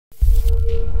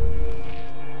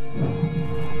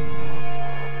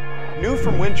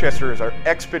from Winchester is our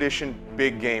Expedition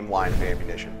Big Game line of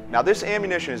ammunition. Now this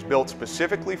ammunition is built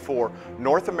specifically for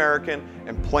North American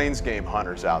and plains game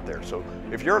hunters out there. So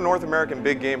if you're a North American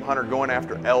big game hunter going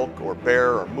after elk or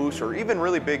bear or moose or even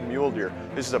really big mule deer,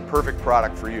 this is a perfect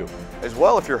product for you. As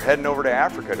well, if you're heading over to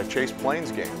Africa to chase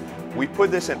plains game, we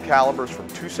put this in calibers from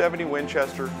 .270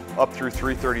 Winchester up through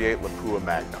 .338 Lapua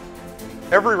Magnum.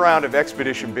 Every round of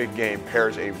Expedition Big Game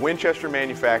pairs a Winchester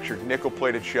manufactured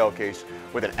nickel-plated shell case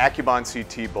with an Accubond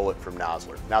CT bullet from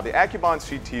Nosler. Now the Accubond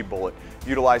CT bullet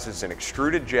utilizes an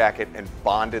extruded jacket and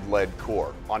bonded lead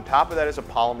core. On top of that is a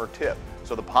polymer tip.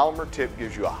 So the polymer tip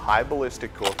gives you a high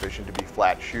ballistic coefficient to be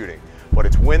flat shooting. But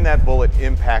it's when that bullet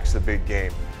impacts the big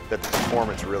game that the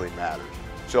performance really matters.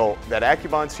 So that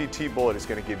Accubond CT bullet is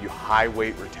going to give you high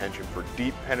weight retention for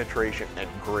deep penetration and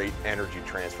great energy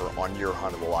transfer on your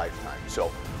hunt of a lifetime. So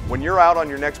when you're out on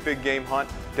your next big game hunt,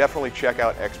 definitely check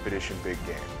out Expedition Big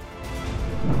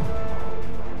Game.